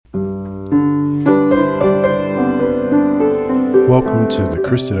to the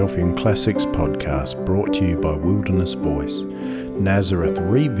Christadelphian Classics podcast, brought to you by Wilderness Voice, Nazareth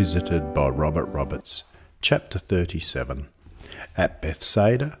Revisited by Robert Roberts, Chapter 37, At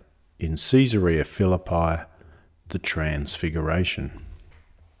Bethsaida, in Caesarea Philippi, the Transfiguration.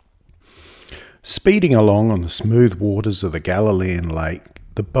 Speeding along on the smooth waters of the Galilean lake,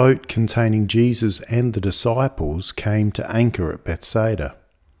 the boat containing Jesus and the disciples came to anchor at Bethsaida.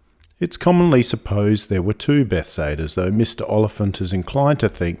 It's commonly supposed there were two Bethsaidas, though Mr. Oliphant is inclined to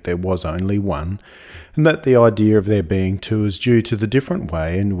think there was only one, and that the idea of there being two is due to the different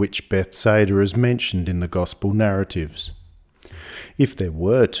way in which Bethsaida is mentioned in the Gospel narratives. If there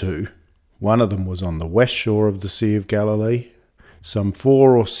were two, one of them was on the west shore of the Sea of Galilee, some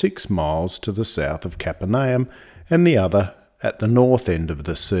 4 or 6 miles to the south of Capernaum, and the other at the north end of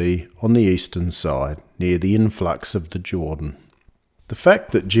the sea on the eastern side, near the influx of the Jordan. The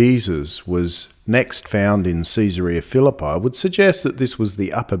fact that Jesus was next found in Caesarea Philippi would suggest that this was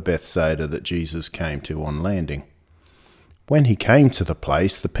the upper Bethsaida that Jesus came to on landing. When he came to the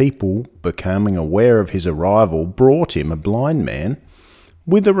place, the people, becoming aware of his arrival, brought him a blind man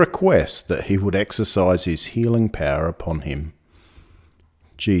with a request that he would exercise his healing power upon him.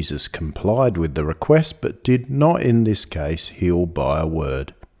 Jesus complied with the request, but did not in this case heal by a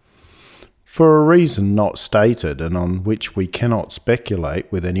word. For a reason not stated, and on which we cannot speculate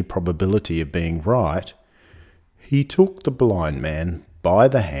with any probability of being right, he took the blind man by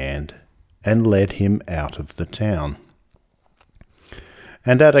the hand and led him out of the town.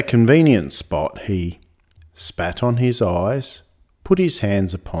 And at a convenient spot he spat on his eyes, put his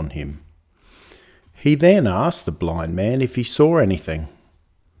hands upon him. He then asked the blind man if he saw anything.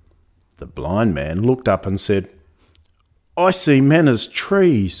 The blind man looked up and said, "I see men as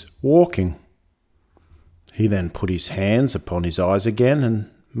trees walking." He then put his hands upon his eyes again and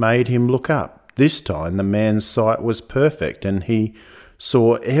made him look up. This time the man's sight was perfect, and he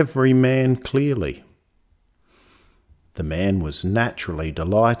saw every man clearly. The man was naturally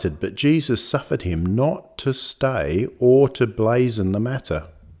delighted, but Jesus suffered him not to stay or to blazon the matter.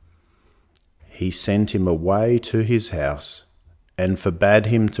 He sent him away to his house and forbade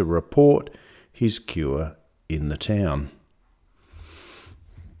him to report his cure in the town.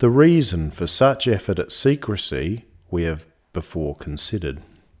 The reason for such effort at secrecy we have before considered.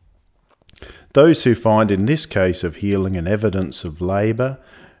 Those who find in this case of healing an evidence of labour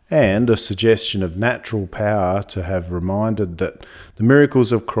and a suggestion of natural power to have reminded that the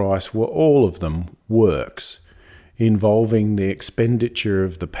miracles of Christ were all of them works, involving the expenditure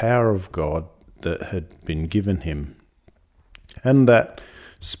of the power of God that had been given him, and that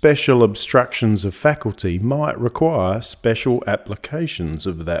special obstructions of faculty might require special applications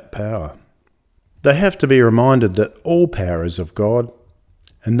of that power. They have to be reminded that all power is of God,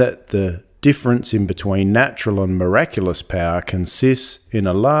 and that the difference in between natural and miraculous power consists in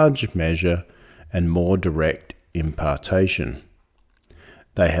a large measure and more direct impartation.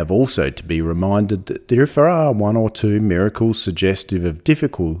 They have also to be reminded that if there are 1 or 2 miracles suggestive of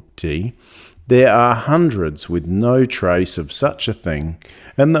difficulty, there are hundreds with no trace of such a thing,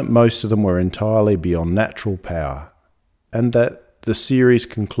 and that most of them were entirely beyond natural power, and that the series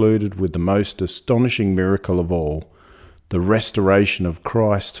concluded with the most astonishing miracle of all, the restoration of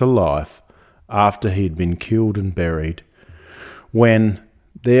Christ to life after he had been killed and buried, when,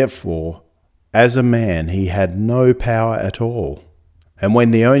 therefore, as a man he had no power at all, and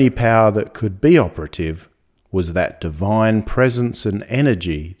when the only power that could be operative was that divine presence and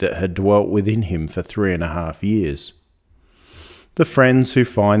energy that had dwelt within him for 3.5 years. The friends who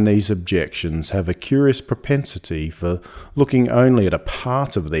find these objections have a curious propensity for looking only at a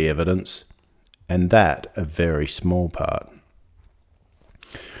part of the evidence, and that a very small part.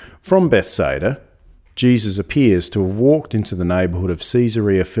 From Bethsaida, Jesus appears to have walked into the neighbourhood of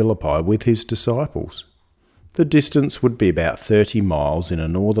Caesarea Philippi with his disciples. The distance would be about 30 miles in a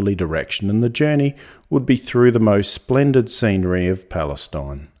northerly direction, and the journey would be through the most splendid scenery of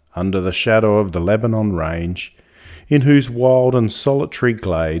Palestine, under the shadow of the Lebanon range, in whose wild and solitary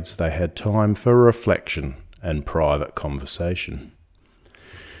glades they had time for reflection and private conversation.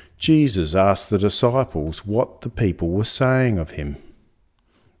 Jesus asked the disciples what the people were saying of him.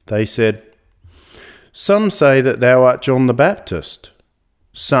 They said, "Some say that thou art John the Baptist,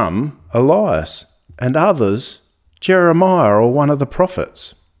 some Elias, and others Jeremiah or one of the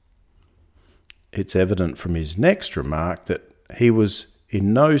prophets." It's evident from his next remark that he was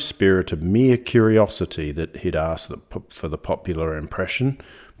in no spirit of mere curiosity that he'd asked for the popular impression,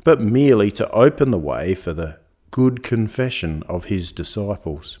 but merely to open the way for the good confession of his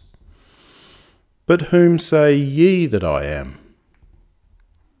disciples. "But whom say ye that I am?"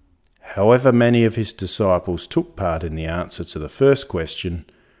 However many of his disciples took part in the answer to the first question,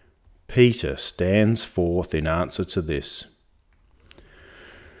 Peter stands forth in answer to this.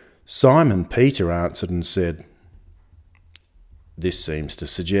 Simon Peter answered and said, this seems to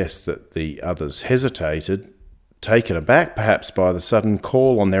suggest that the others hesitated, taken aback perhaps by the sudden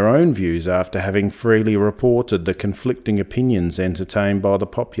call on their own views after having freely reported the conflicting opinions entertained by the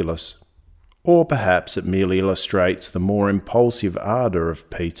populace. Or perhaps it merely illustrates the more impulsive ardour of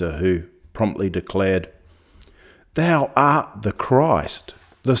Peter, who promptly declared, "Thou art the Christ,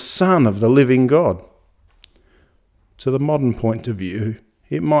 the Son of the living God." To the modern point of view,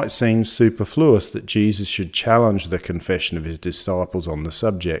 it might seem superfluous that Jesus should challenge the confession of his disciples on the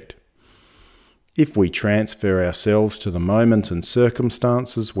subject. If we transfer ourselves to the moment and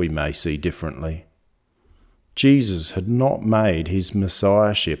circumstances, we may see differently. Jesus had not made his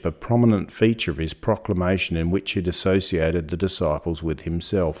messiahship a prominent feature of his proclamation in which he'd associated the disciples with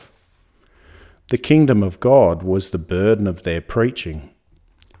himself. The kingdom of God was the burden of their preaching.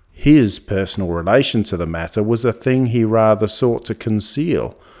 His personal relation to the matter was a thing he rather sought to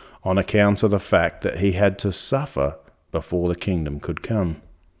conceal on account of the fact that he had to suffer before the kingdom could come.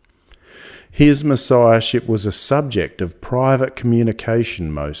 His messiahship was a subject of private communication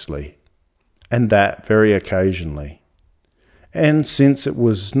mostly, and that very occasionally. And since it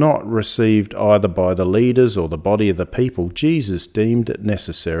was not received either by the leaders or the body of the people, Jesus deemed it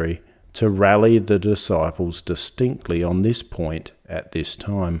necessary to rally the disciples distinctly on this point at this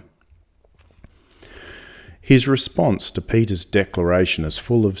time. His response to Peter's declaration is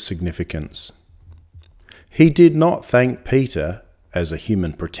full of significance. He did not thank Peter, as a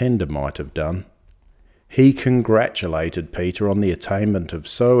human pretender might have done. He congratulated Peter on the attainment of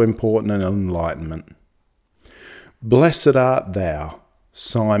so important an enlightenment. "Blessed art thou,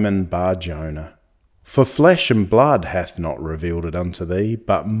 Simon Bar-Jonah, for flesh and blood hath not revealed it unto thee,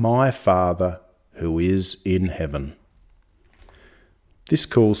 but my Father who is in heaven." This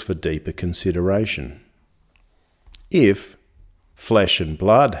calls for deeper consideration. If flesh and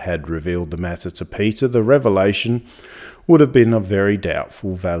blood had revealed the matter to Peter, the revelation would have been of very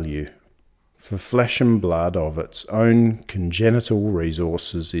doubtful value. For flesh and blood of its own congenital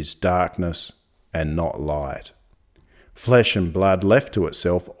resources is darkness and not light. Flesh and blood left to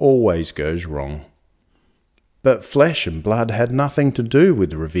itself always goes wrong. But flesh and blood had nothing to do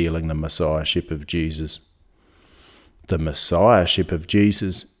with revealing the messiahship of Jesus. The messiahship of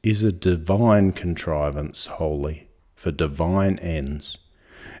Jesus is a divine contrivance wholly, for divine ends.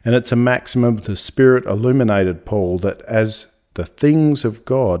 And it's a maxim of the Spirit illuminated Paul that as the things of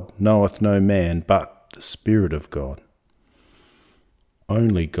God knoweth no man but the Spirit of God.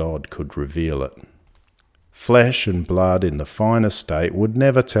 Only God could reveal it. Flesh and blood in the finest state would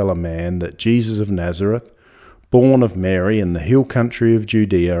never tell a man that Jesus of Nazareth, born of Mary in the hill country of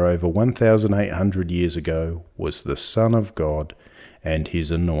Judea over 1,800 years ago, was the Son of God and his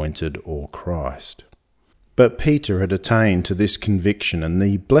anointed or Christ. But Peter had attained to this conviction, and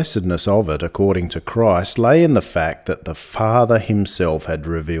the blessedness of it, according to Christ, lay in the fact that the Father himself had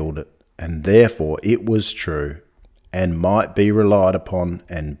revealed it, and therefore it was true, and might be relied upon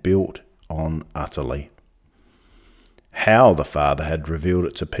and built on utterly. How the Father had revealed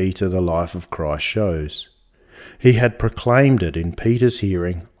it to Peter, the life of Christ shows. He had proclaimed it in Peter's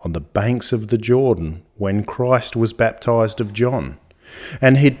hearing on the banks of the Jordan when Christ was baptized of John,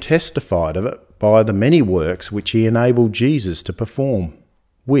 and he'd testified of it by the many works which he enabled Jesus to perform,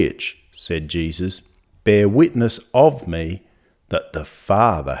 which, said Jesus, bear witness of me that the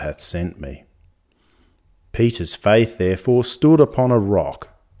Father hath sent me. Peter's faith therefore stood upon a rock,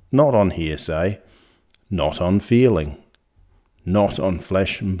 not on hearsay, not on feeling, not on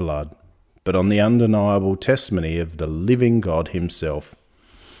flesh and blood, but on the undeniable testimony of the living God himself.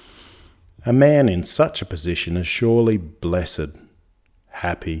 A man in such a position is surely blessed,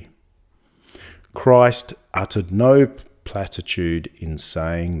 happy. Christ uttered no platitude in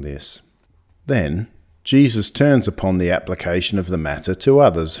saying this. Then Jesus turns upon the application of the matter to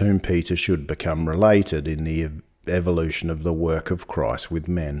others whom Peter should become related in the evolution of the work of Christ with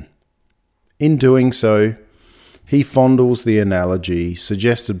men. In doing so, he fondles the analogy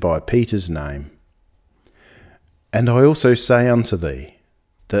suggested by Peter's name. "And I also say unto thee,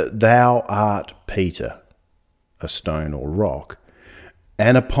 that thou art Peter," a stone or rock,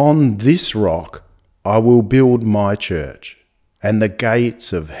 "and upon this rock I will build my church, and the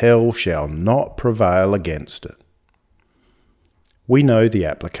gates of hell shall not prevail against it." We know the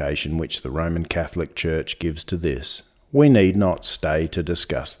application which the Roman Catholic Church gives to this. We need not stay to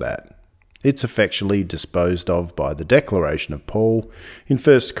discuss that. It's effectually disposed of by the declaration of Paul in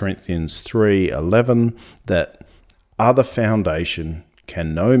 1 Corinthians 3:11 that other foundation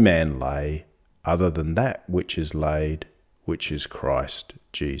can no man lay other than that which is laid, which is Christ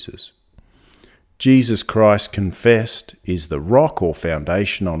Jesus. Jesus Christ confessed is the rock or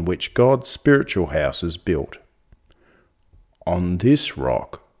foundation on which God's spiritual house is built. On this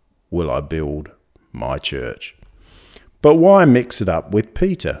rock will I build my church. But why mix it up with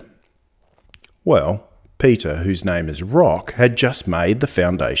Peter? Well, Peter, whose name is Rock, had just made the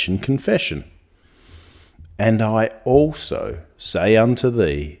foundation confession. And I also say unto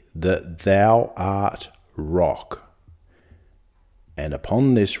thee that thou art rock. And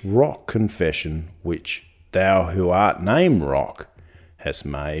upon this rock confession, which thou who art named Rock hast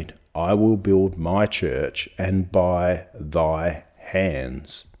made, I will build my church, and by thy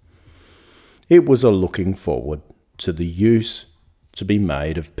hands. It was a looking forward to the use to be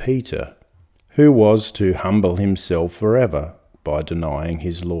made of Peter, who was to humble himself forever by denying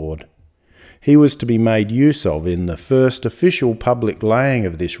his Lord. He was to be made use of in the first official public laying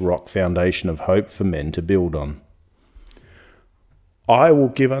of this rock foundation of hope for men to build on. I will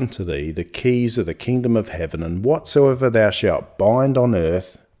give unto thee the keys of the kingdom of heaven, and whatsoever thou shalt bind on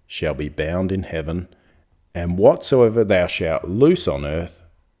earth shall be bound in heaven, and whatsoever thou shalt loose on earth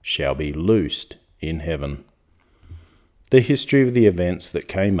shall be loosed in heaven. The history of the events that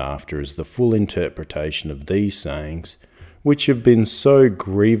came after is the full interpretation of these sayings, which have been so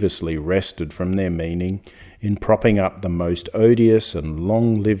grievously wrested from their meaning in propping up the most odious and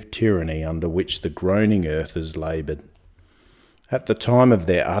long-lived tyranny under which the groaning earth has laboured. At the time of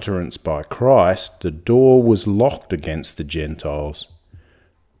their utterance by Christ, the door was locked against the Gentiles.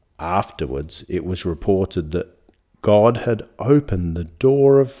 Afterwards, it was reported that God had opened the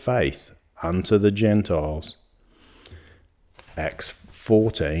door of faith unto the Gentiles. Acts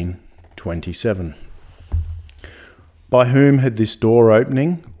 14:27. By whom had this door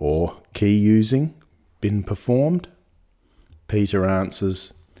opening, or key using, been performed? Peter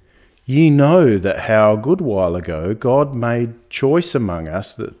answers, Ye know that how a good while ago God made choice among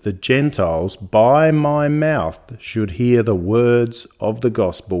us that the Gentiles by my mouth should hear the words of the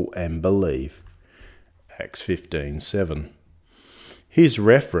gospel and believe. Acts 15:7. His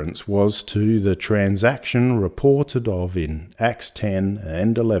reference was to the transaction reported of in Acts 10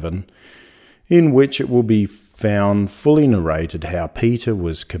 and 11, in which it will be found fully narrated how Peter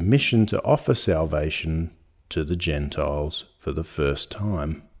was commissioned to offer salvation to the Gentiles for the first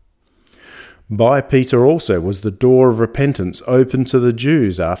time. By Peter also was the door of repentance opened to the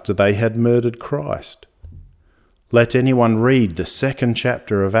Jews after they had murdered Christ. Let anyone read the 2nd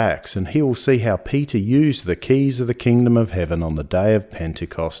chapter of Acts, and he will see how Peter used the keys of the kingdom of heaven on the day of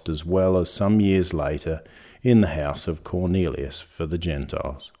Pentecost, as well as some years later in the house of Cornelius for the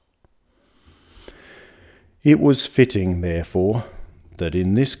Gentiles. It was fitting, therefore, that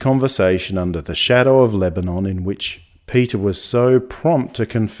in this conversation under the shadow of Lebanon, in which Peter was so prompt to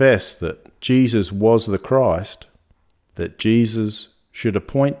confess that Jesus was the Christ, that Jesus should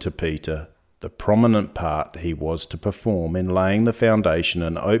appoint to Peter the prominent part he was to perform in laying the foundation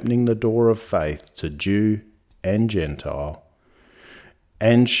and opening the door of faith to Jew and Gentile,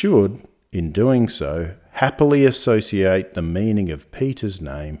 and should, in doing so, happily associate the meaning of Peter's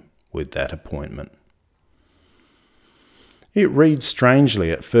name with that appointment. It reads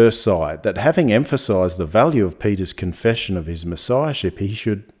strangely at first sight that, having emphasized the value of Peter's confession of his messiahship, he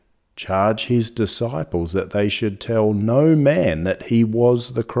should charge his disciples that they should tell no man that he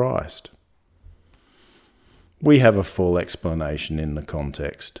was the Christ. We have a full explanation in the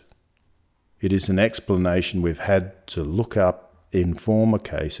context. It is an explanation we've had to look up in former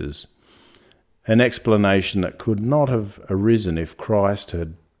cases, an explanation that could not have arisen if Christ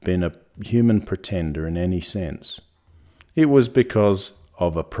had been a human pretender in any sense. It was because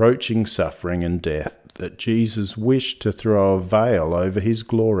of approaching suffering and death that Jesus wished to throw a veil over his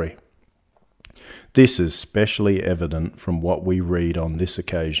glory. This is specially evident from what we read on this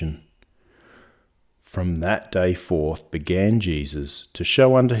occasion. From that day forth began Jesus to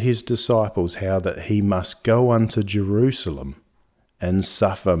show unto his disciples how that he must go unto Jerusalem and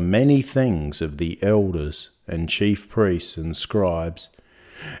suffer many things of the elders and chief priests and scribes,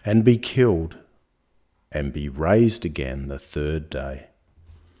 and be killed, and be raised again the 3rd day.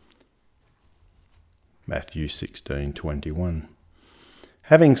 Matthew 16:21.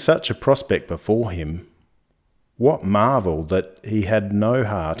 Having such a prospect before him, what marvel that he had no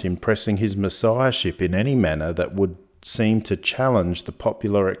heart in pressing his messiahship in any manner that would seem to challenge the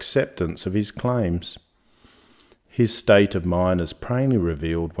popular acceptance of his claims. His state of mind is plainly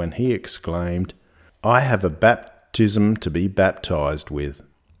revealed when he exclaimed, I have a baptism to be baptized with,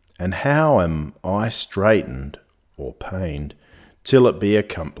 and how am I straitened or pained till it be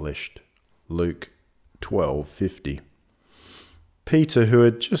accomplished? Luke 12:50. Peter, who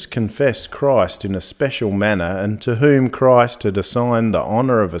had just confessed Christ in a special manner and to whom Christ had assigned the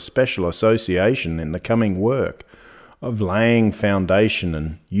honour of a special association in the coming work of laying foundation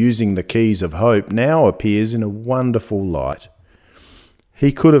and using the keys of hope, now appears in a wonderful light.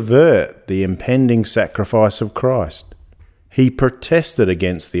 He could avert the impending sacrifice of Christ. He protested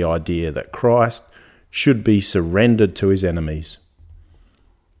against the idea that Christ should be surrendered to his enemies.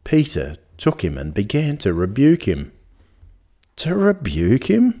 Peter took him and began to rebuke him. To rebuke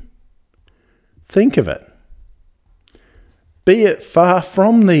him? Think of it. Be it far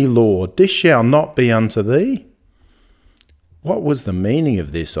from thee, Lord, this shall not be unto thee. What was the meaning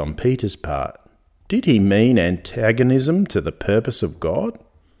of this on Peter's part? Did he mean antagonism to the purpose of God?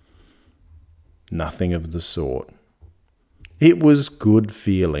 Nothing of the sort. It was good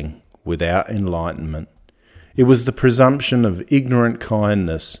feeling without enlightenment. It was the presumption of ignorant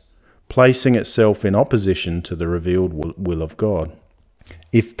kindness, placing itself in opposition to the revealed will of God.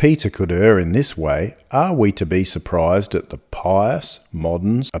 If Peter could err in this way, are we to be surprised at the pious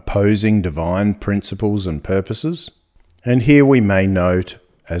moderns opposing divine principles and purposes? And here we may note,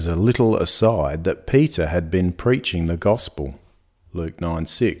 as a little aside, that Peter had been preaching the gospel, Luke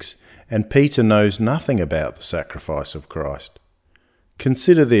 9:6, and Peter knows nothing about the sacrifice of Christ.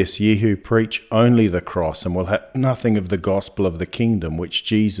 Consider this, ye who preach only the cross, and will have nothing of the gospel of the kingdom which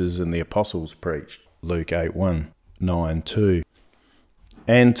Jesus and the apostles preached, Luke 8:1, 9:2,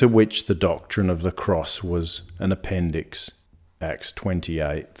 and to which the doctrine of the cross was an appendix, Acts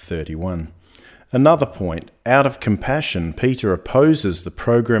 28:31. Another point, out of compassion, Peter opposes the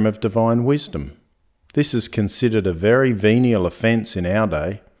program of divine wisdom. This is considered a very venial offence in our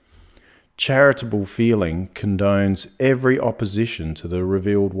day. Charitable feeling condones every opposition to the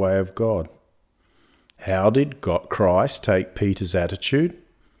revealed way of God. How did Christ take Peter's attitude?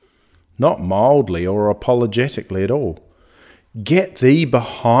 Not mildly or apologetically at all. Get thee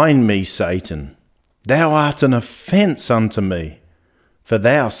behind me, Satan. Thou art an offence unto me. For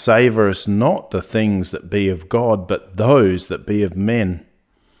thou savourest not the things that be of God, but those that be of men.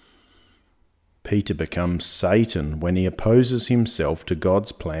 Peter becomes Satan when he opposes himself to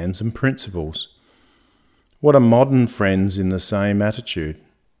God's plans and principles. What are modern friends in the same attitude?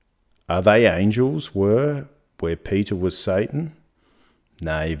 Are they angels where Peter was Satan?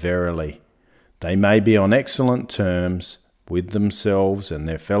 Nay, verily. They may be on excellent terms with themselves and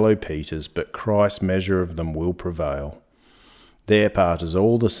their fellow Peters, but Christ's measure of them will prevail. Their part is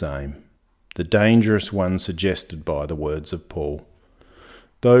all the same, the dangerous one suggested by the words of Paul.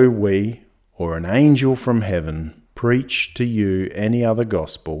 Though we, or an angel from heaven, preach to you any other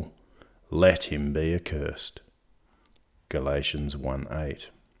gospel, let him be accursed. Galatians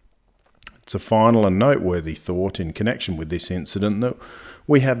 1:8. It's a final and noteworthy thought in connection with this incident that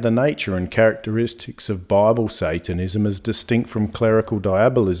we have the nature and characteristics of Bible Satanism as distinct from clerical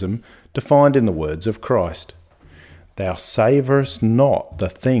diabolism defined in the words of Christ. Thou savourest not the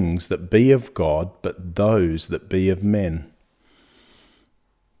things that be of God, but those that be of men.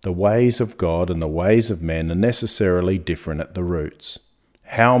 The ways of God and the ways of men are necessarily different at the roots.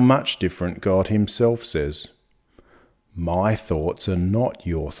 How much different God himself says. My thoughts are not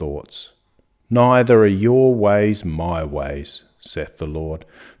your thoughts, neither are your ways my ways, saith the Lord.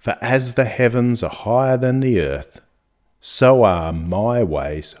 For as the heavens are higher than the earth, so are my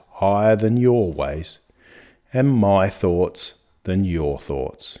ways higher than your ways, and my thoughts than your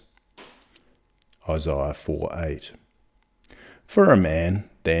thoughts. Isaiah 4:8. For a man,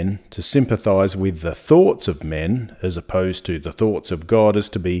 then, to sympathise with the thoughts of men as opposed to the thoughts of God is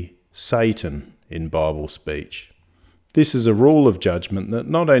to be Satan in Bible speech. This is a rule of judgment that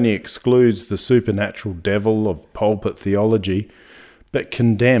not only excludes the supernatural devil of pulpit theology, but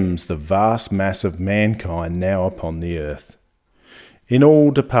condemns the vast mass of mankind now upon the earth. In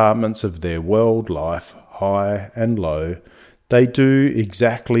all departments of their world life, high and low, they do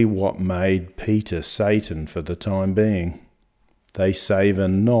exactly what made Peter Satan for the time being. They savour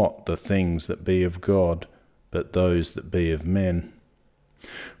not the things that be of God, but those that be of men.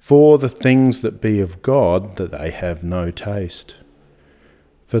 For the things that be of God, that they have no taste.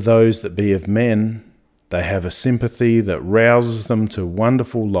 For those that be of men, they have a sympathy that rouses them to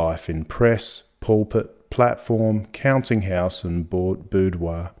wonderful life in press, pulpit, platform, counting house and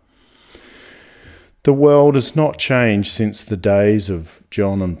boudoir. The world has not changed since the days of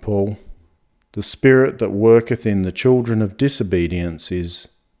John and Paul. The spirit that worketh in the children of disobedience is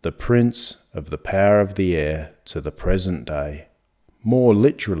the prince of the power of the air to the present day, more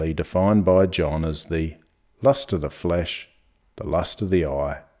literally defined by John as the lust of the flesh, the lust of the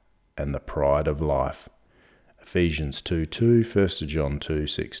eye, and the pride of life. Ephesians 2:2, 1 John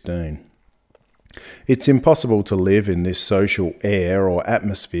 2:16. It's impossible to live in this social air or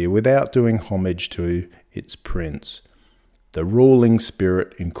atmosphere without doing homage to its prince. The ruling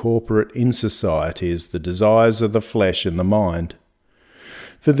spirit incorporate in society is the desires of the flesh and the mind.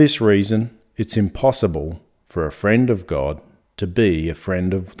 For this reason, it's impossible for a friend of God to be a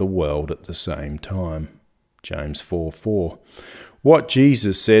friend of the world at the same time. James 4:4. What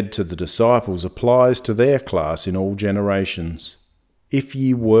Jesus said to the disciples applies to their class in all generations. If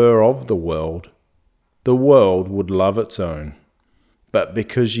ye were of the world would love its own. But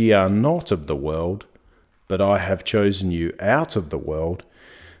because ye are not of the world, but I have chosen you out of the world,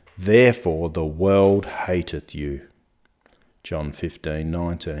 therefore the world hateth you. John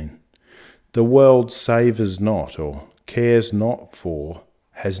 15:19. The world savours not, or cares not for,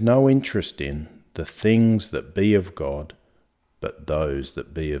 has no interest in, the things that be of God, but those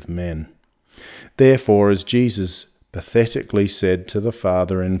that be of men. Therefore, as Jesus pathetically said to the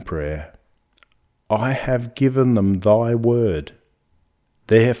Father in prayer, I have given them thy word,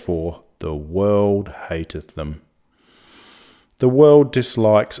 therefore the world hateth them. The world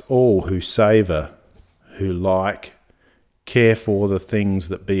dislikes all who savour, who like, care for the things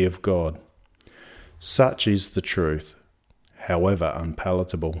that be of God. Such is the truth, however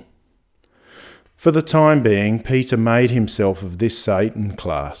unpalatable. For the time being, Peter made himself of this Satan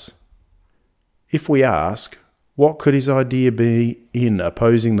class. If we ask, what could his idea be in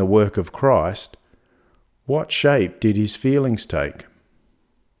opposing the work of Christ? What shape did his feelings take?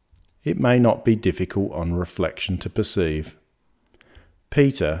 It may not be difficult on reflection to perceive.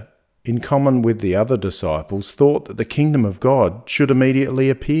 Peter, in common with the other disciples, thought that the kingdom of God should immediately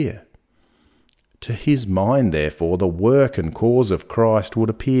appear. To his mind, therefore, the work and cause of Christ would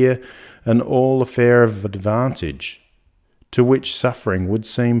appear an all affair of advantage, to which suffering would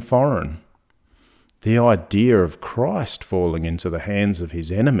seem foreign. The idea of Christ falling into the hands of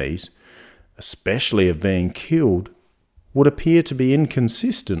his enemies, especially of being killed, would appear to be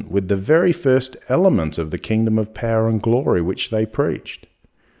inconsistent with the very first element of the kingdom of power and glory which they preached.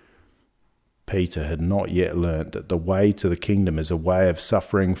 Peter had not yet learnt that the way to the kingdom is a way of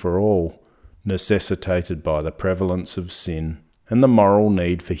suffering for all, necessitated by the prevalence of sin and the moral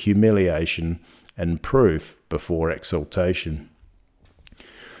need for humiliation and proof before exaltation.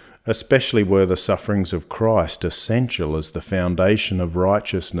 Especially were the sufferings of Christ essential as the foundation of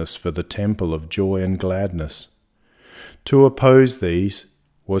righteousness for the temple of joy and gladness. To oppose these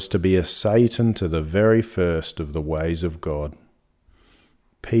was to be a Satan to the very first of the ways of God.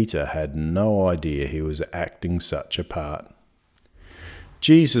 Peter had no idea he was acting such a part.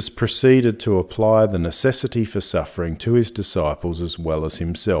 Jesus proceeded to apply the necessity for suffering to his disciples as well as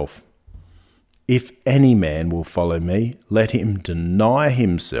himself. If any man will follow me, let him deny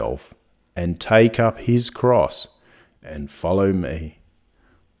himself and take up his cross and follow me.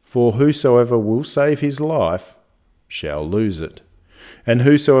 For whosoever will save his life shall lose it, and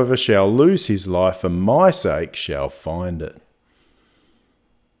whosoever shall lose his life for my sake shall find it.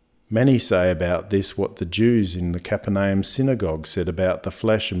 Many say about this what the Jews in the Capernaum synagogue said about the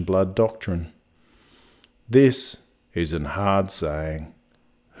flesh and blood doctrine. This is an hard saying.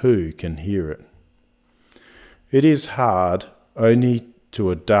 Who can hear it? It is hard only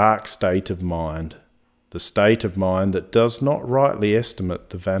to a dark state of mind, the state of mind that does not rightly estimate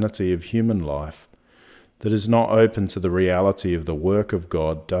the vanity of human life, that is not open to the reality of the work of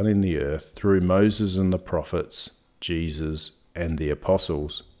God done in the earth through Moses and the prophets, Jesus and the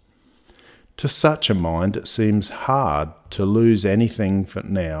apostles. To such a mind it seems hard to lose anything for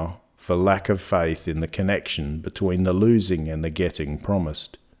now for lack of faith in the connection between the losing and the getting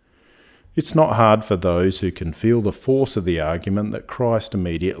promised. It's not hard for those who can feel the force of the argument that Christ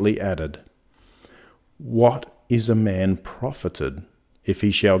immediately added. What is a man profited if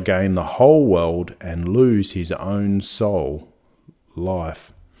he shall gain the whole world and lose his own soul,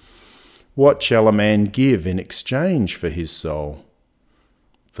 life? What shall a man give in exchange for his soul?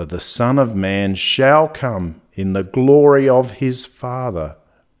 For the Son of Man shall come in the glory of his Father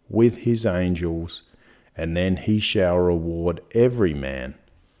with his angels, and then he shall reward every man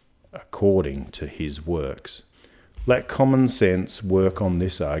according to his works. Let common sense work on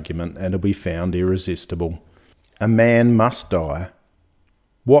this argument, and it'll be found irresistible. A man must die.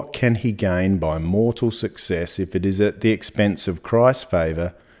 What can he gain by mortal success if it is at the expense of Christ's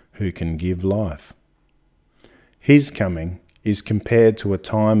favour, who can give life? His coming is compared to a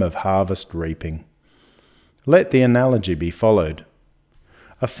time of harvest reaping. Let the analogy be followed.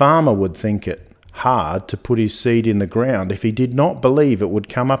 A farmer would think it hard to put his seed in the ground if he did not believe it would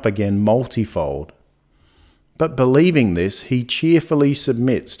come up again multifold. But believing this, he cheerfully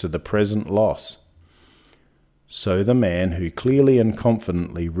submits to the present loss. So the man who clearly and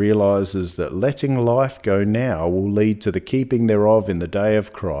confidently realizes that letting life go now will lead to the keeping thereof in the day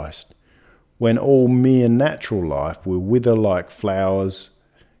of Christ, when all mere natural life will wither like flowers,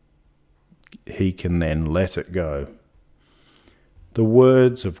 he can then let it go. The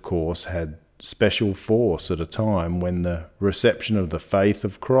words, of course, had special force at a time when the reception of the faith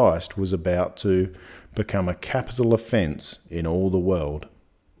of Christ was about to become a capital offence in all the world.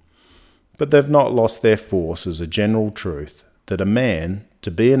 But they've not lost their force as a general truth that a man,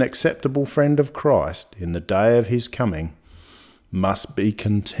 to be an acceptable friend of Christ in the day of his coming, must be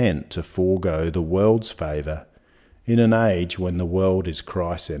content to forego the world's favour in an age when the world is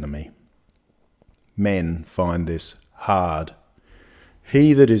Christ's enemy. Men find this hard.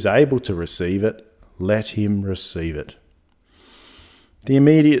 He that is able to receive it, let him receive it. The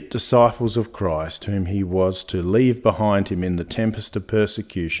immediate disciples of Christ, whom he was to leave behind him in the tempest of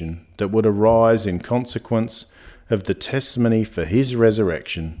persecution that would arise in consequence of the testimony for his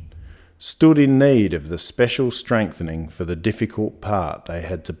resurrection, stood in need of the special strengthening for the difficult part they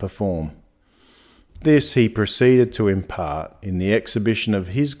had to perform. This he proceeded to impart in the exhibition of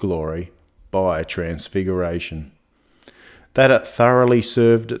his glory by transfiguration. That it thoroughly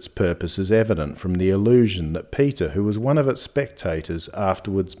served its purpose is evident from the allusion that Peter, who was one of its spectators,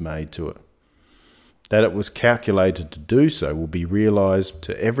 afterwards made to it. That it was calculated to do so will be realized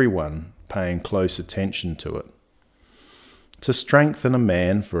to everyone paying close attention to it. To strengthen a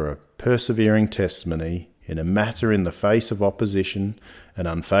man for a persevering testimony in a matter in the face of opposition and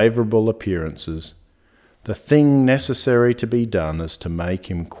unfavourable appearances, the thing necessary to be done is to make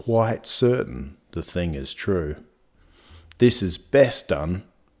him quite certain the thing is true. This is best done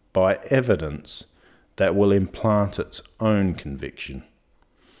by evidence that will implant its own conviction.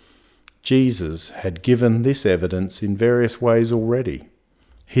 Jesus had given this evidence in various ways already.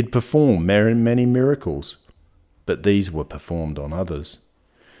 He'd performed many miracles, but these were performed on others.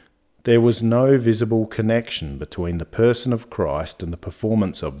 There was no visible connection between the person of Christ and the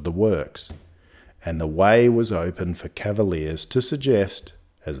performance of the works, and the way was open for cavaliers to suggest,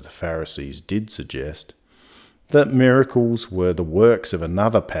 as the Pharisees did suggest, that miracles were the works of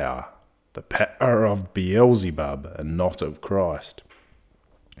another power, the power of Beelzebub and not of Christ.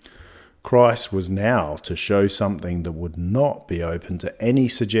 Christ was now to show something that would not be open to any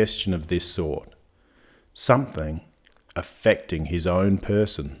suggestion of this sort, something affecting his own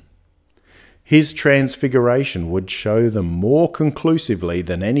person. His transfiguration would show them more conclusively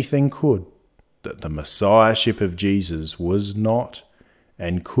than anything could that the Messiahship of Jesus was not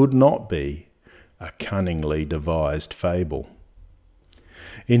and could not be a cunningly devised fable.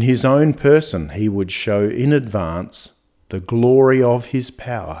 In his own person he would show in advance the glory of his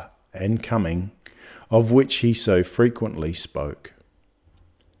power and coming, of which he so frequently spoke.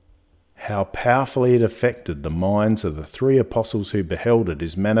 How powerfully it affected the minds of the three apostles who beheld it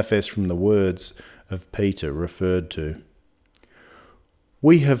is manifest from the words of Peter referred to.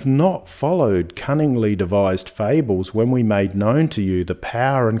 We have not followed cunningly devised fables when we made known to you the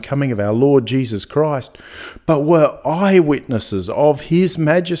power and coming of our Lord Jesus Christ, but were eyewitnesses of his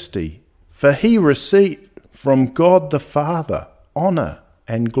majesty. For he received from God the Father honour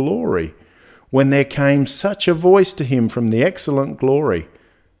and glory, when there came such a voice to him from the excellent glory,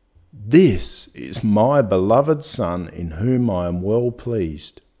 "This is my beloved Son, in whom I am well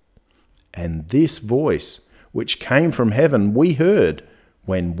pleased." And this voice, which came from heaven, we heard,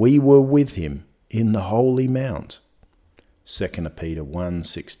 when we were with him in the holy mount. 2 Peter 1,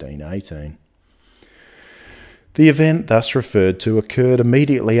 16, 18. The event thus referred to occurred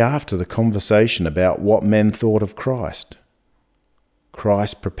immediately after the conversation about what men thought of Christ.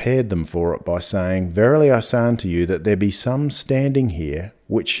 Christ prepared them for it by saying, "Verily I say unto you, that there be some standing here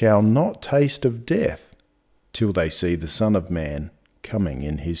which shall not taste of death till they see the Son of Man coming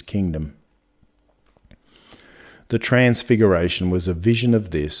in his kingdom." The Transfiguration was a vision of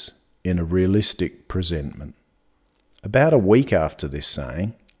this in a realistic presentment. About a week after this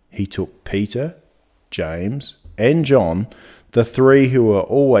saying, he took Peter, James, and John, the three who were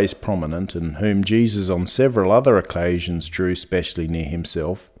always prominent and whom Jesus on several other occasions drew specially near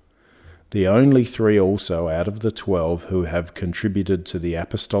himself, the only three also out of the 12 who have contributed to the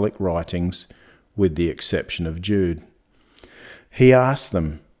apostolic writings, with the exception of Jude. He asked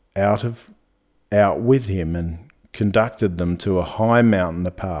them out with him and conducted them to a high mountain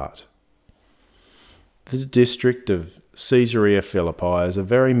apart. The district of Caesarea Philippi is a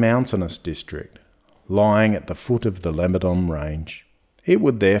very mountainous district, lying at the foot of the Lebanon range. It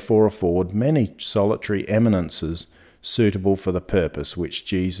would therefore afford many solitary eminences suitable for the purpose which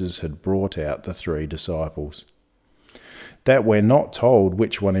Jesus had brought out the three disciples. That we're not told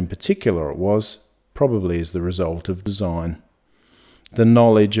which one in particular it was probably as the result of design. The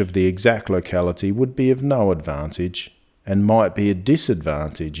knowledge of the exact locality would be of no advantage, and might be a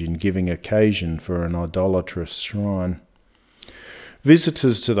disadvantage in giving occasion for an idolatrous shrine.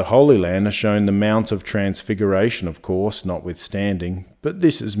 Visitors to the Holy Land are shown the Mount of Transfiguration, of course, notwithstanding, but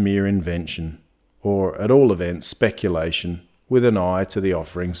this is mere invention, or at all events speculation, with an eye to the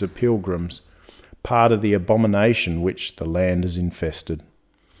offerings of pilgrims, part of the abomination which the land has infested.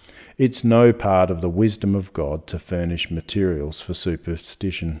 It's no part of the wisdom of God to furnish materials for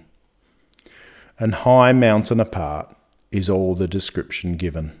superstition. An high mountain apart is all the description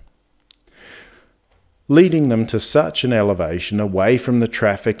given. Leading them to such an elevation away from the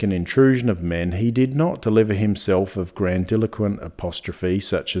traffic and intrusion of men, he did not deliver himself of grandiloquent apostrophe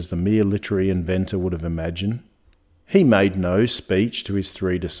such as the mere literary inventor would have imagined. He made no speech to his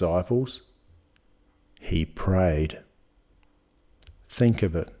 3 disciples. He prayed. Think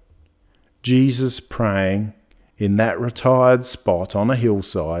of it. Jesus praying in that retired spot on a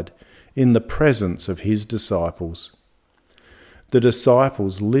hillside in the presence of his disciples. The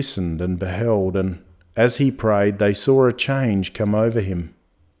disciples listened and beheld, and as he prayed, they saw a change come over him.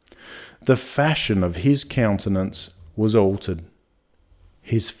 The fashion of his countenance was altered.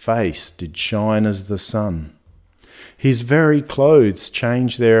 His face did shine as the sun. His very clothes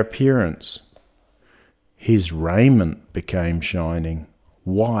changed their appearance. His raiment became shining,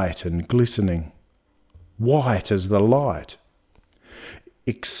 white and glistening, white as the light,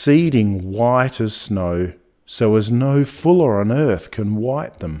 exceeding white as snow, so as no fuller on earth can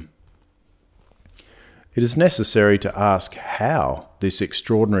white them. It is necessary to ask how this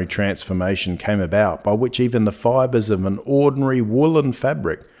extraordinary transformation came about, by which even the fibres of an ordinary woolen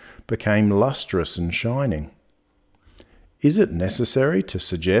fabric became lustrous and shining. Is it necessary to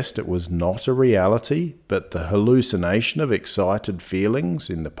suggest it was not a reality, but the hallucination of excited feelings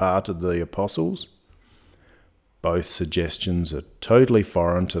in the part of the apostles? Both suggestions are totally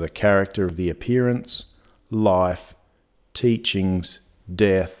foreign to the character of the appearance, life, teachings,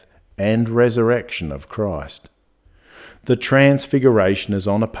 death, and resurrection of Christ. The Transfiguration is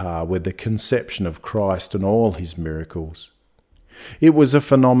on a par with the conception of Christ and all his miracles. It was a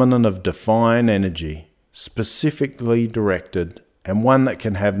phenomenon of divine energy, specifically directed, and one that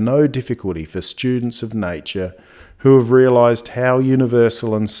can have no difficulty for students of nature who have realized how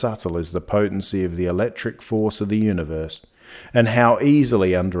universal and subtle is the potency of the electric force of the universe, and how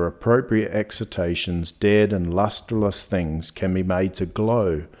easily under appropriate excitations dead and lustreless things can be made to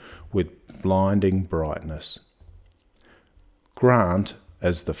glow with blinding brightness. Grant,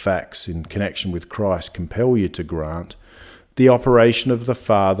 as the facts in connection with Christ compel you to grant, the operation of the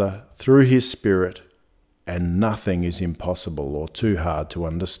Father through his Spirit, and nothing is impossible or too hard to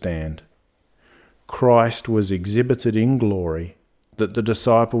understand. Christ was exhibited in glory, that the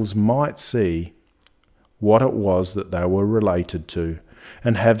disciples might see what it was that they were related to,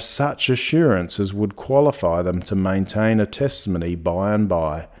 and have such assurance as would qualify them to maintain a testimony by and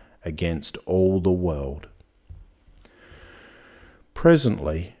by against all the world.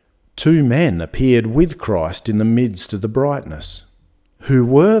 Presently, 2 men appeared with Christ in the midst of the brightness. Who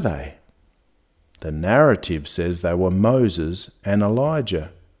were they? The narrative says they were Moses and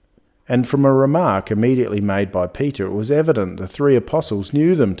Elijah, and from a remark immediately made by Peter, it was evident the 3 apostles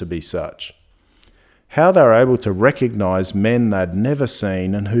knew them to be such. How they were able to recognize men they'd never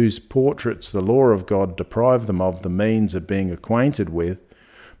seen and whose portraits the law of God deprived them of the means of being acquainted with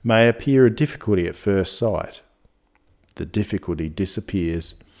may appear a difficulty at first sight. The difficulty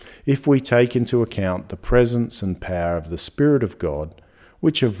disappears if we take into account the presence and power of the Spirit of God,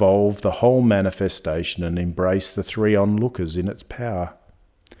 which evolved the whole manifestation and embraced the 3 onlookers in its power.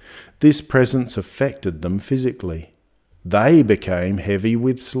 This presence affected them physically. They became heavy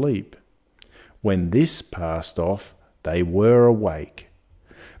with sleep. When this passed off, they were awake.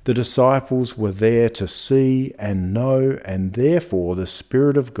 The disciples were there to see and know, and therefore the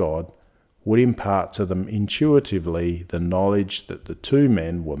Spirit of God would impart to them intuitively the knowledge that the 2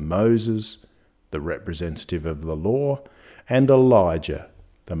 men were Moses, the representative of the law, and Elijah,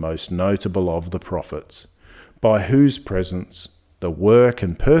 the most notable of the prophets, by whose presence the work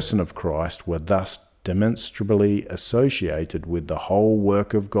and person of Christ were thus demonstrably associated with the whole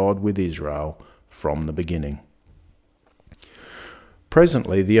work of God with Israel from the beginning.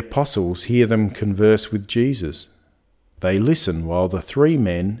 Presently the apostles hear them converse with Jesus. They listen while the 3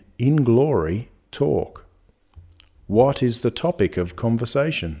 men in glory talk. What is the topic of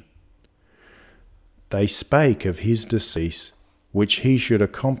conversation? They spake of his decease, which he should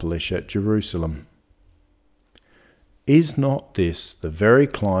accomplish at Jerusalem. Is not this the very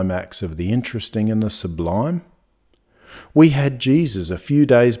climax of the interesting and the sublime? We had Jesus a few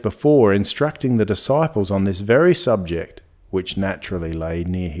days before instructing the disciples on this very subject, which naturally lay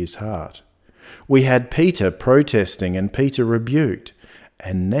near his heart. We had Peter protesting and Peter rebuked,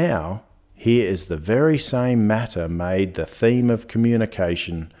 and now here is the very same matter made the theme of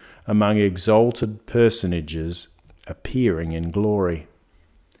communication among exalted personages appearing in glory.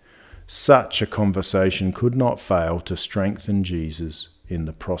 Such a conversation could not fail to strengthen Jesus in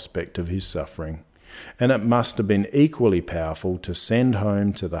the prospect of his suffering, and it must have been equally powerful to send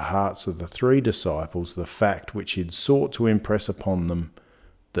home to the hearts of the three disciples the fact which he'd sought to impress upon them,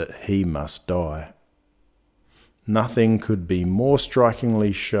 that he must die. Nothing could be more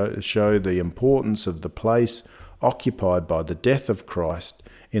strikingly show the importance of the place occupied by the death of Christ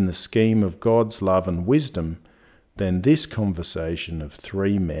in the scheme of God's love and wisdom than this conversation of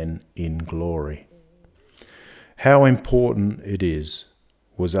three men in glory. How important it is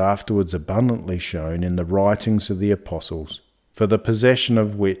was afterwards abundantly shown in the writings of the apostles, for the possession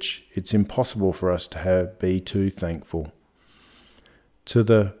of which it's impossible for us to be too thankful. To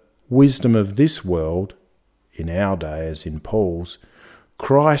the wisdom of this world, in our day as in Paul's,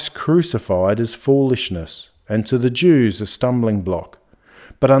 Christ crucified is foolishness, and to the Jews a stumbling block.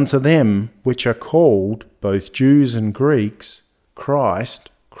 But unto them which are called, both Jews and Greeks, Christ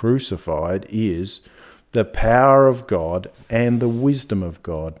crucified is the power of God and the wisdom of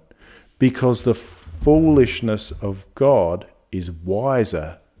God, because the foolishness of God is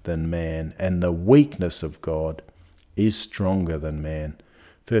wiser than man, and the weakness of God is stronger than man.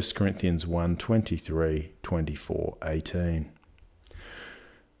 1 Corinthians 1, 23, 24, 18.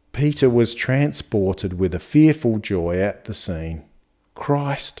 Peter was transported with a fearful joy at the scene.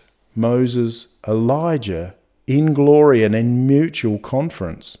 Christ, Moses, Elijah, in glory and in mutual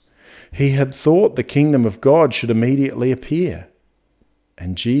conference. He had thought the kingdom of God should immediately appear.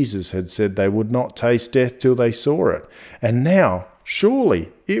 And Jesus had said they would not taste death till they saw it. And now, surely,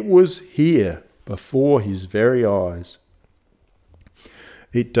 it was here, before his very eyes.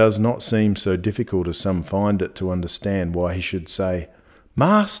 It does not seem so difficult as some find it to understand why he should say,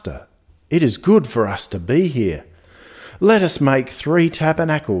 "Master, it is good for us to be here. Let us make 3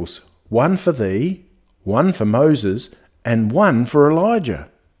 tabernacles, one for thee, one for Moses, and one for Elijah."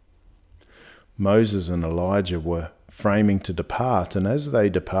 Moses and Elijah were framing to depart, and as they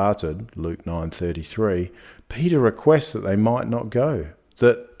departed, Luke 9:33, Peter requests that they might not go,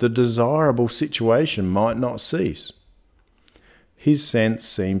 that the desirable situation might not cease. His sense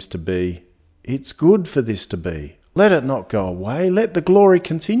seems to be, it's good for this to be. Let it not go away. Let the glory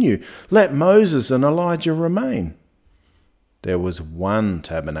continue. Let Moses and Elijah remain. There was one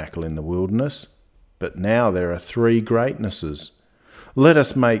tabernacle in the wilderness, but now there are 3 greatnesses. Let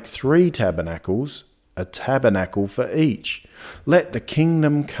us make 3 tabernacles, a tabernacle for each. Let the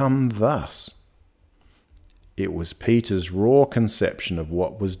kingdom come thus. It was Peter's raw conception of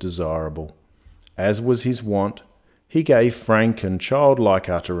what was desirable. As was his wont, he gave frank and childlike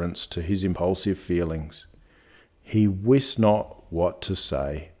utterance to his impulsive feelings. He wist not what to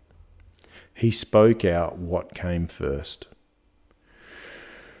say. He spoke out what came first.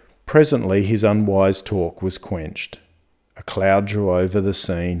 Presently his unwise talk was quenched. A cloud drew over the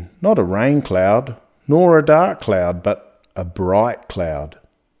scene, not a rain cloud, nor a dark cloud, but a bright cloud.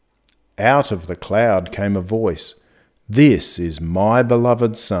 Out of the cloud came a voice, "This is my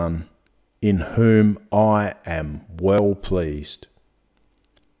beloved Son, in whom I am well pleased.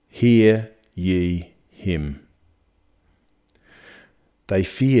 Hear ye him." They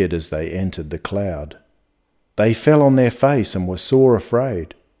feared as they entered the cloud. They fell on their face and were sore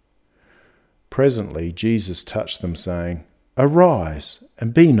afraid. Presently Jesus touched them, saying, "Arise,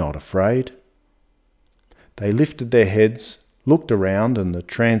 and be not afraid." They lifted their heads, looked around, and the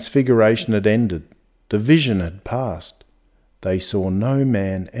transfiguration had ended. The vision had passed. They saw no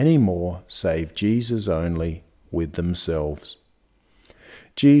man any more, save Jesus only, with themselves.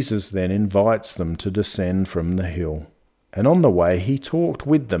 Jesus then invites them to descend from the hill, and on the way he talked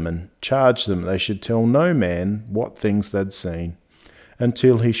with them and charged them they should tell no man what things they'd seen,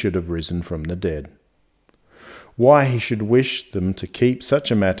 until he should have risen from the dead. Why he should wish them to keep such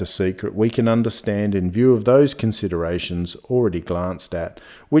a matter secret we can understand in view of those considerations already glanced at,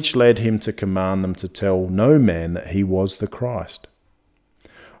 which led him to command them to tell no man that he was the Christ.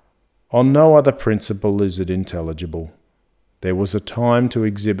 On no other principle is it intelligible. There was a time to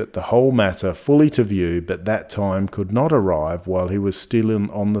exhibit the whole matter fully to view, but that time could not arrive while he was still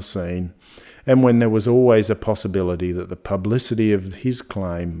on the scene, and when there was always a possibility that the publicity of his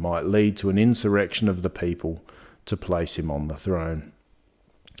claim might lead to an insurrection of the people to place him on the throne.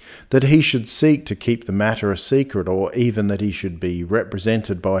 that he should seek to keep the matter a secret, or even that he should be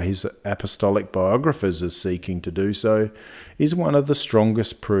represented by his apostolic biographers as seeking to do so, is one of the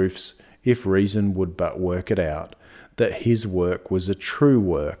strongest proofs, if reason would but work it out, that his work was a true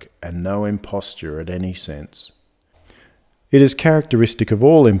work and no imposture in any sense. It is characteristic of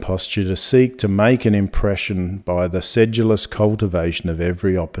all imposture to seek to make an impression by the sedulous cultivation of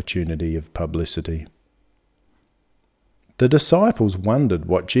every opportunity of publicity. The disciples wondered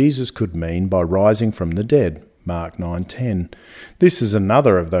what Jesus could mean by rising from the dead, Mark 9:10. This is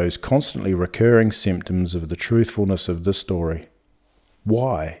another of those constantly recurring symptoms of the truthfulness of the story.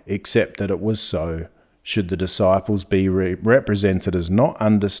 Why, except that it was so, should the disciples be represented as not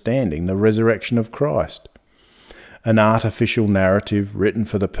understanding the resurrection of Christ? An artificial narrative written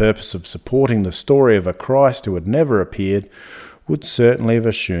for the purpose of supporting the story of a Christ who had never appeared would certainly have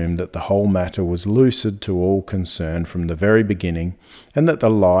assumed that the whole matter was lucid to all concerned from the very beginning, and that the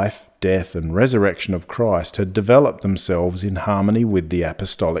life, death, and resurrection of Christ had developed themselves in harmony with the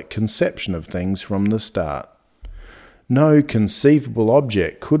apostolic conception of things from the start. No conceivable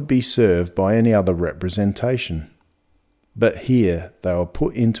object could be served by any other representation. But here they were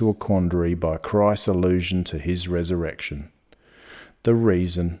put into a quandary by Christ's allusion to his resurrection. The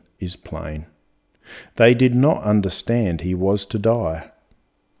reason is plain. They did not understand he was to die,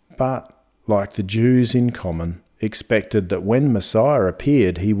 but, like the Jews in common, expected that when Messiah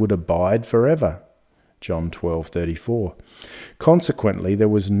appeared he would abide forever. John 12:34. Consequently, there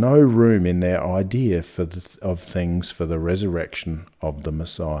was no room in their idea of things for the resurrection of the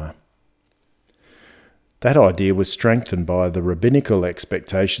Messiah. That idea was strengthened by the rabbinical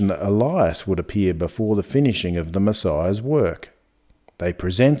expectation that Elias would appear before the finishing of the Messiah's work. They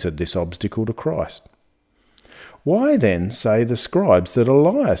presented this obstacle to Christ. Why then say the scribes that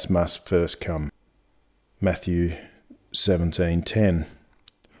Elias must first come? Matthew 17:10.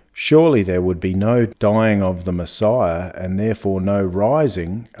 Surely there would be no dying of the Messiah, and therefore no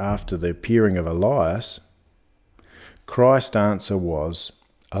rising after the appearing of Elias. Christ's answer was,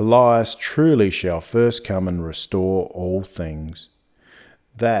 Elias truly shall first come and restore all things.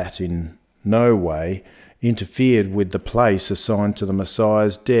 That in no way interfered with the place assigned to the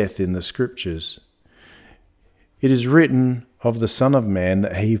Messiah's death in the Scriptures. It is written of the Son of Man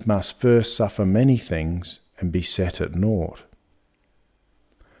that he must first suffer many things and be set at naught.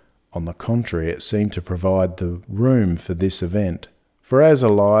 On the contrary, it seemed to provide the room for this event, for as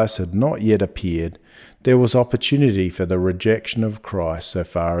Elias had not yet appeared, there was opportunity for the rejection of Christ so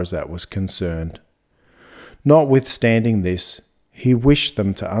far as that was concerned. Notwithstanding this, he wished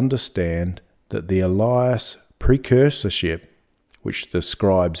them to understand that the Elias precursorship, which the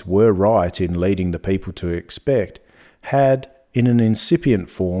scribes were right in leading the people to expect, had, in an incipient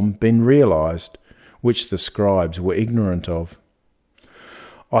form, been realized, which the scribes were ignorant of.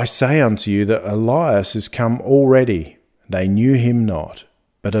 I say unto you that Elias is come already. They knew him not,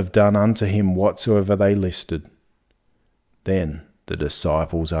 but have done unto him whatsoever they listed. Then the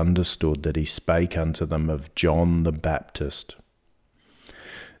disciples understood that he spake unto them of John the Baptist.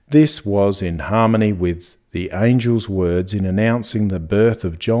 This was in harmony with the angel's words in announcing the birth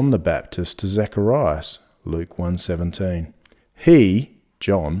of John the Baptist to Zacharias, Luke 1:17. He,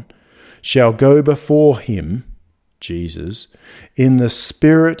 John, shall go before him, Jesus, in the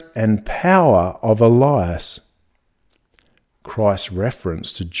spirit and power of Elias. Christ's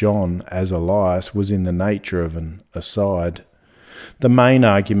reference to John as Elias was in the nature of an aside. The main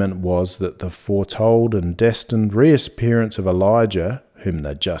argument was that the foretold and destined reappearance of Elijah, whom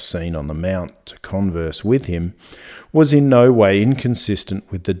they'd just seen on the mount to converse with him, was in no way inconsistent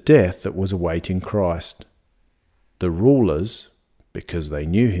with the death that was awaiting Christ. The rulers, because they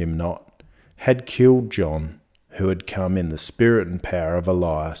knew him not, had killed John, who had come in the spirit and power of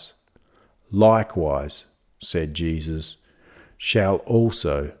Elias. Likewise, said Jesus, shall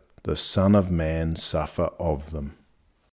also the Son of Man suffer of them.